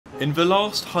In the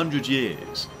last 100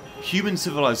 years, human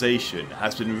civilization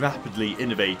has been rapidly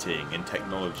innovating in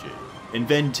technology,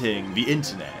 inventing the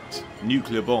internet,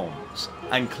 nuclear bombs,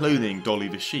 and cloning Dolly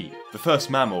the sheep, the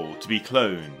first mammal to be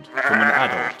cloned from an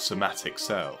adult somatic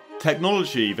cell.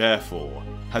 Technology, therefore,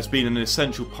 has been an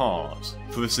essential part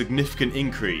for the significant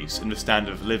increase in the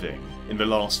standard of living in the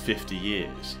last 50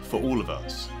 years for all of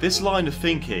us. This line of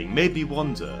thinking made me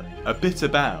wonder a bit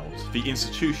about the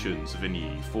institutions within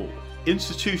EU4.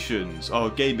 Institutions are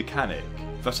a game mechanic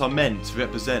that are meant to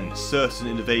represent certain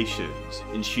innovations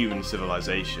in human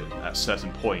civilization at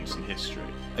certain points in history.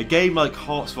 A game like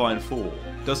Hearts of Iron 4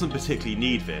 doesn't particularly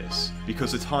need this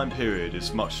because the time period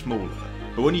is much smaller,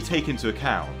 but when you take into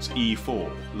account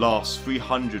EU4 lasts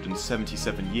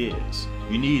 377 years,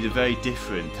 you need a very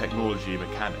different technology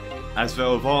mechanic, as there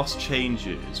are vast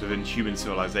changes within human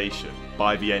civilization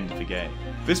by the end of the game.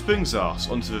 This brings us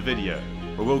onto the video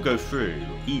where we'll go through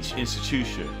each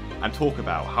institution and talk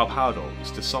about how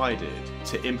Paradox decided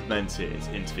to implement it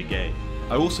into the game.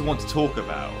 I also want to talk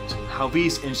about how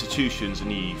these institutions in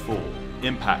EU4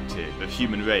 impacted the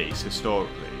human race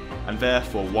historically, and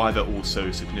therefore why they're all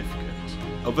so significant.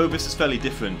 Although this is fairly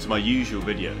different to my usual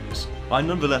videos, I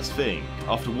nonetheless think,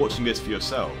 after watching this for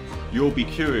yourself, you'll be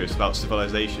curious about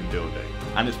civilization building,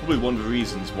 and it's probably one of the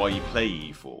reasons why you play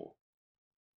EU4.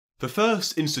 The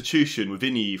first institution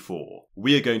within EU4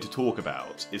 we are going to talk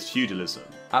about is feudalism.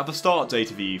 At the start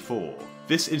date of EU4,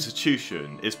 this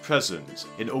institution is present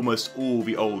in almost all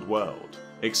the old world,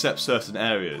 except certain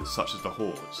areas such as the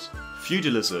Hoots.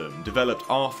 Feudalism developed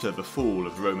after the fall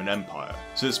of the Roman Empire,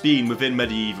 so it's been within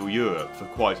medieval Europe for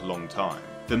quite a long time.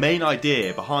 The main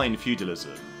idea behind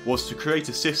feudalism was to create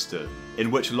a system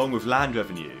in which, along with land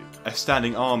revenue, a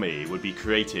standing army would be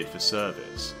created for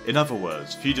service. In other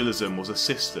words, feudalism was a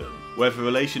system where the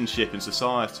relationship in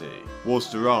society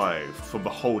was derived from the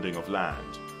holding of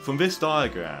land. From this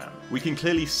diagram, we can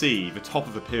clearly see the top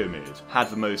of the pyramid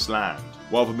had the most land,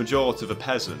 while the majority of the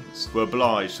peasants were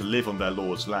obliged to live on their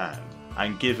lord's land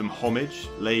and give them homage,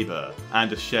 labour,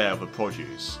 and a share of the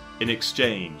produce, in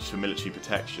exchange for military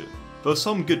protection. There are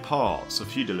some good parts of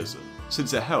feudalism,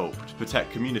 since it helped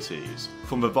protect communities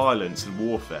from the violence and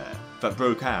warfare that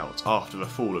broke out after the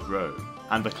fall of Rome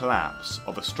and the collapse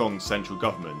of a strong central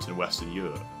government in Western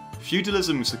Europe.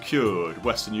 Feudalism secured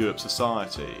Western Europe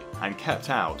society and kept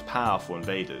out powerful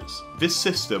invaders. This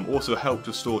system also helped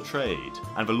restore trade,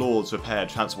 and the lords repaired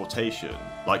transportation,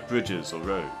 like bridges or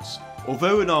roads.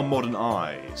 Although in our modern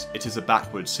eyes it is a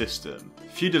backward system,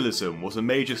 feudalism was a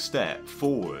major step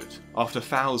forward after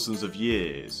thousands of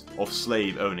years of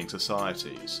slave-owning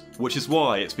societies, which is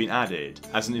why it's been added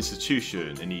as an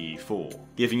institution in EU4,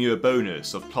 giving you a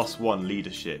bonus of +1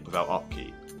 leadership without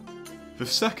upkeep. The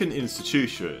second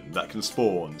institution that can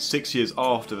spawn 6 years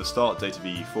after the start date of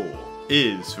EU4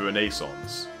 is the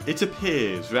Renaissance. It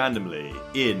appears randomly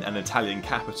in an Italian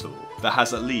capital that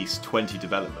has at least 20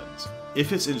 developments. If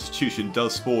this institution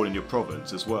does spawn in your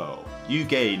province as well, you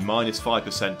gain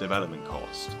 -5% development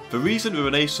cost. The reason the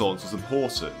Renaissance was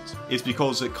important is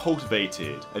because it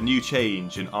cultivated a new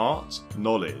change in art,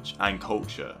 knowledge, and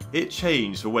culture. It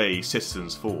changed the way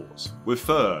citizens thought, with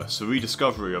first the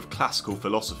rediscovery of classical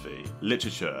philosophy,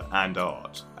 literature, and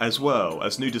art, as well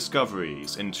as new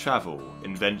discoveries in travel,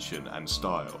 invention, and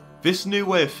style. This new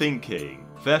way of thinking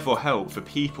therefore helped the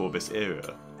people of this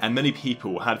era, and many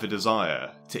people had the desire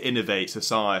to innovate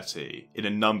society in a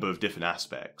number of different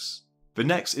aspects. The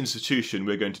next institution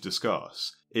we're going to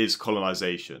discuss is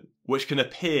colonisation, which can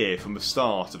appear from the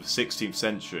start of the 16th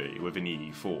century within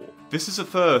EU4. This is the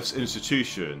first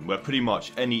institution where pretty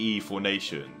much any EU4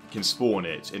 nation can spawn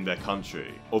it in their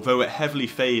country, although it heavily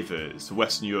favours the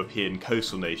Western European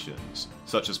coastal nations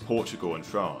such as Portugal and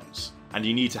France, and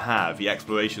you need to have the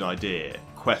exploration idea,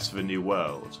 quest for the New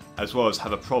World, as well as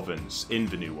have a province in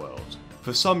the New World.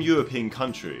 For some European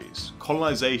countries,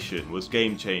 colonisation was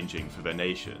game-changing for their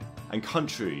nation, and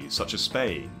countries such as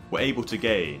Spain were able to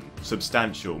gain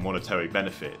substantial monetary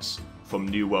benefits from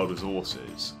New World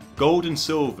resources. Gold and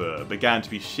silver began to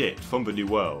be shipped from the New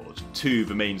World to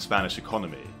the main Spanish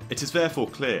economy. It is therefore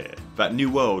clear that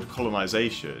New World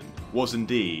colonisation was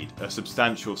indeed a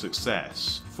substantial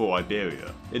success for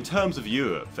Iberia. In terms of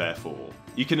Europe, therefore,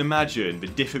 you can imagine the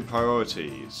different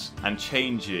priorities and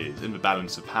changes in the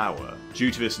balance of power due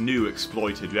to this new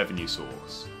exploited revenue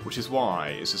source, which is why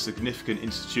it's a significant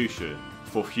institution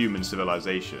for human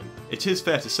civilization. It is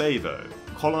fair to say though,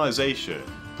 colonisation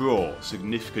brought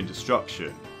significant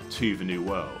destruction to the New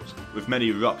World, with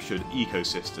many ruptured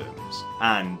ecosystems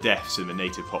and deaths in the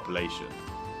native population.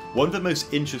 One of the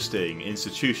most interesting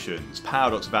institutions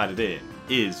Paradox have added in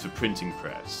is the printing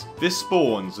press. This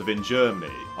spawns within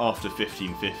Germany after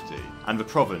 1550, and the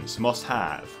province must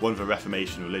have one of the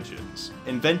Reformation religions.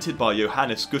 Invented by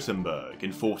Johannes Gutenberg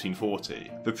in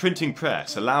 1440, the printing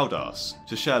press allowed us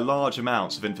to share large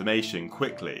amounts of information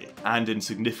quickly and in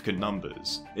significant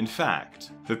numbers. In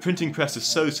fact, the printing press is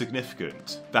so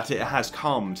significant that it has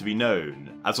come to be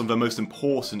known as one of the most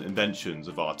important inventions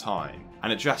of our time,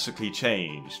 and it drastically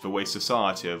changed the way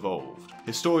society evolved.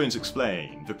 Historians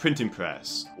explain the printing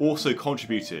press also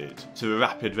contributed to the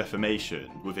rapid Reformation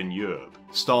within Europe,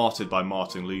 started by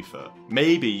Martin Luther.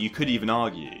 Maybe you could even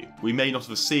argue we may not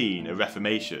have seen a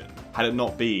Reformation had it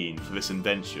not been for this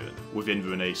invention within the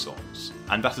Renaissance,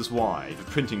 and that is why the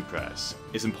printing press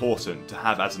is important to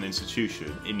have as an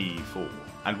institution in EU4,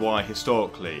 and why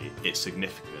historically it's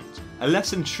significant. A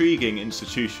less intriguing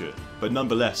institution, but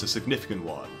nonetheless a significant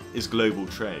one, is global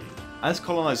trade. As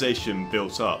colonisation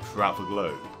built up throughout the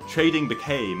globe, trading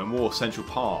became a more central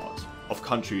part of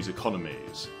countries'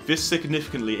 economies. This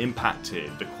significantly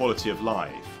impacted the quality of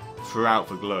life throughout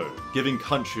the globe, giving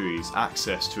countries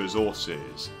access to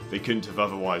resources they couldn't have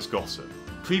otherwise gotten.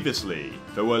 Previously,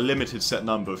 there were a limited set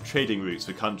number of trading routes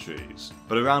for countries,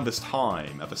 but around this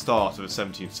time, at the start of the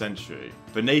 17th century,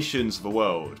 the nations of the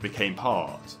world became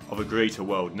part of a greater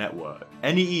world network.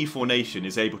 Any EU4 nation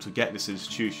is able to get this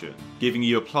institution, giving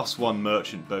you a +1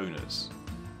 merchant bonus.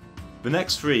 The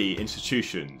next three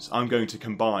institutions I'm going to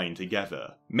combine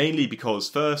together, mainly because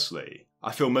firstly,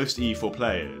 I feel most EU4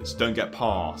 players don't get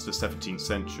past the 17th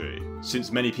century,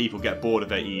 since many people get bored of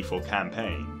their EU4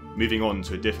 campaign, moving on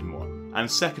to a different one. And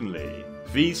secondly,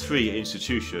 these three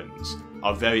institutions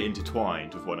are very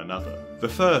intertwined with one another. The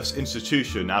first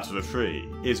institution out of the three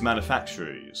is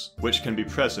manufactories, which can be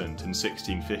present in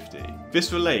 1650.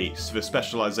 This relates to the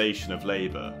specialisation of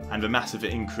labour and the massive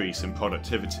increase in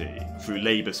productivity through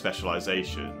labour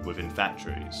specialisation within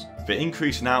factories. The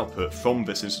increase in output from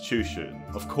this institution,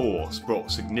 of course,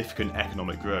 brought significant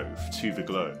economic growth to the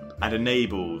globe and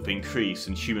enabled the increase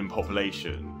in human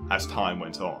population as time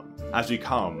went on, as we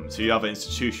come to the other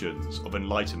institutions of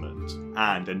enlightenment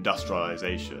and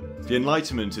industrialisation. The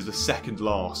Enlightenment is the second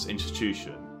last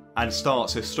institution and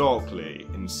starts historically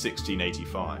in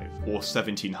 1685 or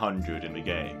 1700 in the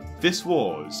game. This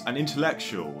was an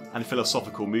intellectual and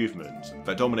philosophical movement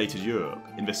that dominated Europe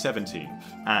in the 17th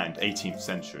and 18th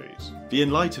centuries. The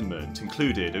Enlightenment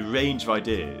included a range of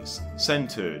ideas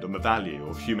centred on the value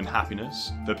of human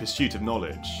happiness, the pursuit of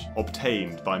knowledge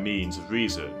obtained by means of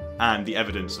reason and the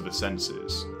evidence of the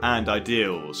senses, and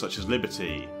ideals such as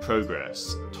liberty,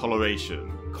 progress,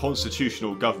 toleration,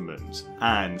 constitutional government,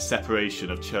 and separation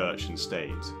of church and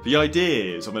state. The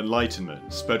ideas of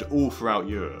enlightenment spread all throughout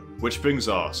Europe, which brings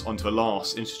us onto the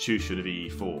last institution of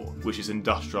EU4, which is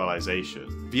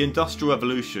industrialisation. The Industrial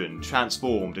Revolution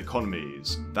transformed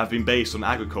economies that have been based on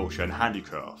agriculture and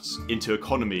handicrafts into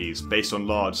economies based on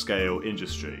large-scale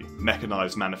industry,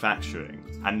 mechanised manufacturing,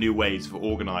 and new ways of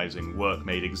organising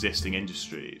work-made existing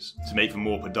industries to make them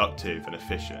more productive and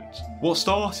efficient. What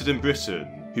started in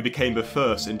Britain, who became the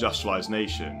first industrialised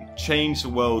nation, changed the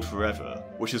world forever,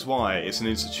 which is why it's an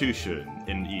institution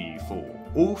in EU4.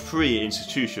 All three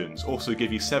institutions also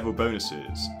give you several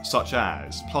bonuses, such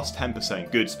as plus 10%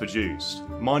 goods produced,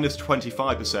 minus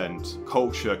 25%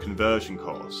 culture conversion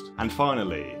cost, and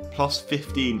finally, plus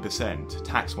 15%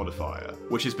 tax modifier,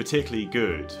 which is particularly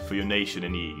good for your nation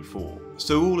in EU4.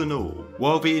 So all in all,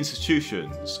 while the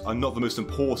institutions are not the most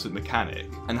important mechanic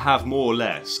and have more or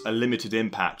less a limited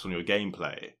impact on your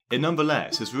gameplay, it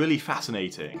nonetheless is really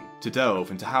fascinating to delve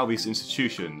into how these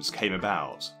institutions came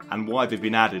about and why they've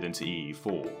been added into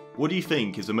EU4. What do you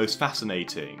think is the most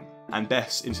fascinating and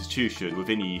best institution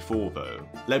within EU4 though?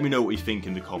 Let me know what you think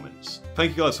in the comments.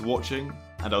 Thank you guys for watching,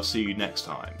 and I'll see you next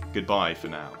time. Goodbye for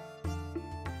now.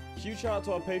 Huge shout out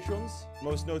to our patrons,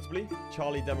 most notably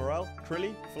Charlie Damarell,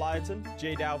 Crilly, Flyerton,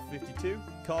 JDow52,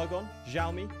 Kargon,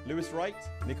 Sjalmi, Wright,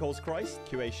 Nicoles Christ,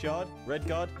 QA Shard,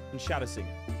 Redguard, and ShadowSinger.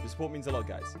 Your support means a lot,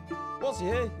 guys. Whilst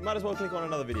you're here, you might as well click on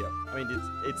another video. I mean,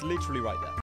 it's literally right there.